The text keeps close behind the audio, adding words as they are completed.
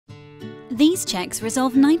These checks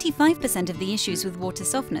resolve 95% of the issues with water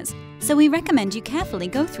softeners, so we recommend you carefully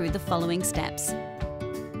go through the following steps.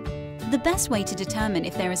 The best way to determine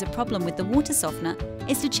if there is a problem with the water softener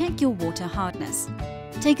is to check your water hardness.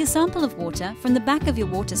 Take a sample of water from the back of your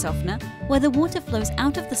water softener where the water flows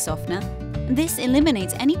out of the softener. This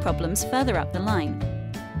eliminates any problems further up the line.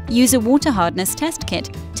 Use a water hardness test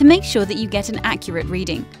kit to make sure that you get an accurate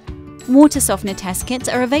reading. Water softener test kits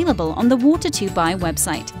are available on the Water2buy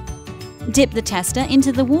website. Dip the tester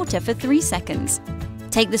into the water for 3 seconds.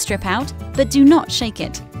 Take the strip out, but do not shake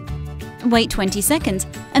it. Wait 20 seconds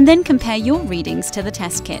and then compare your readings to the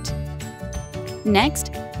test kit.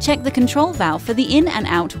 Next, check the control valve for the in and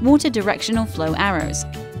out water directional flow arrows.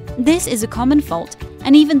 This is a common fault,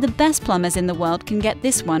 and even the best plumbers in the world can get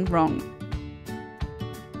this one wrong.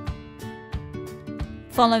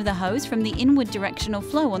 Follow the hose from the inward directional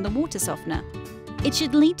flow on the water softener. It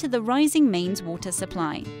should lead to the rising mains water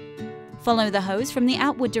supply. Follow the hose from the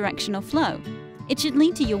outward directional flow. It should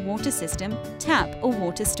lead to your water system, tap or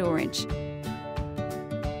water storage.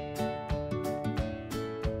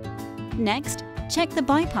 Next, check the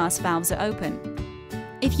bypass valves are open.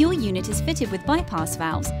 If your unit is fitted with bypass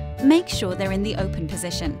valves, make sure they're in the open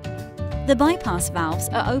position. The bypass valves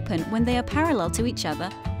are open when they are parallel to each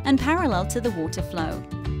other and parallel to the water flow.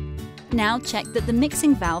 Now check that the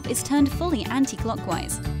mixing valve is turned fully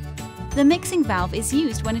anti-clockwise. The mixing valve is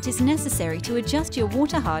used when it is necessary to adjust your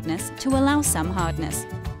water hardness to allow some hardness.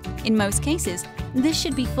 In most cases, this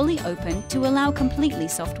should be fully open to allow completely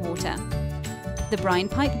soft water. The brine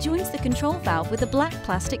pipe joins the control valve with a black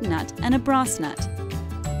plastic nut and a brass nut.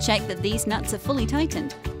 Check that these nuts are fully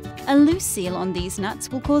tightened. A loose seal on these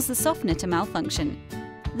nuts will cause the softener to malfunction.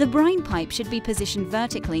 The brine pipe should be positioned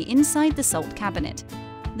vertically inside the salt cabinet.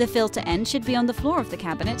 The filter end should be on the floor of the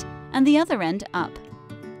cabinet and the other end up.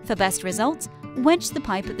 For best results, wedge the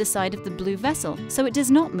pipe at the side of the blue vessel so it does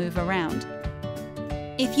not move around.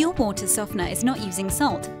 If your water softener is not using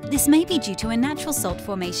salt, this may be due to a natural salt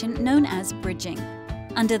formation known as bridging.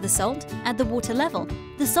 Under the salt, at the water level,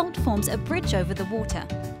 the salt forms a bridge over the water.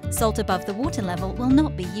 Salt above the water level will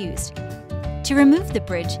not be used. To remove the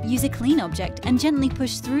bridge, use a clean object and gently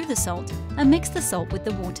push through the salt and mix the salt with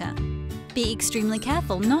the water. Be extremely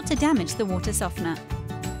careful not to damage the water softener.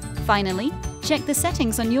 Finally, check the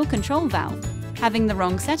settings on your control valve. Having the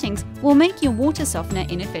wrong settings will make your water softener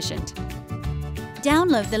inefficient.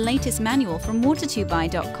 Download the latest manual from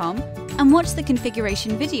Water2buy.com and watch the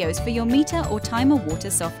configuration videos for your meter or timer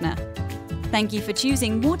water softener. Thank you for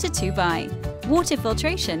choosing Water2buy. Water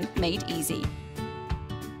filtration made easy.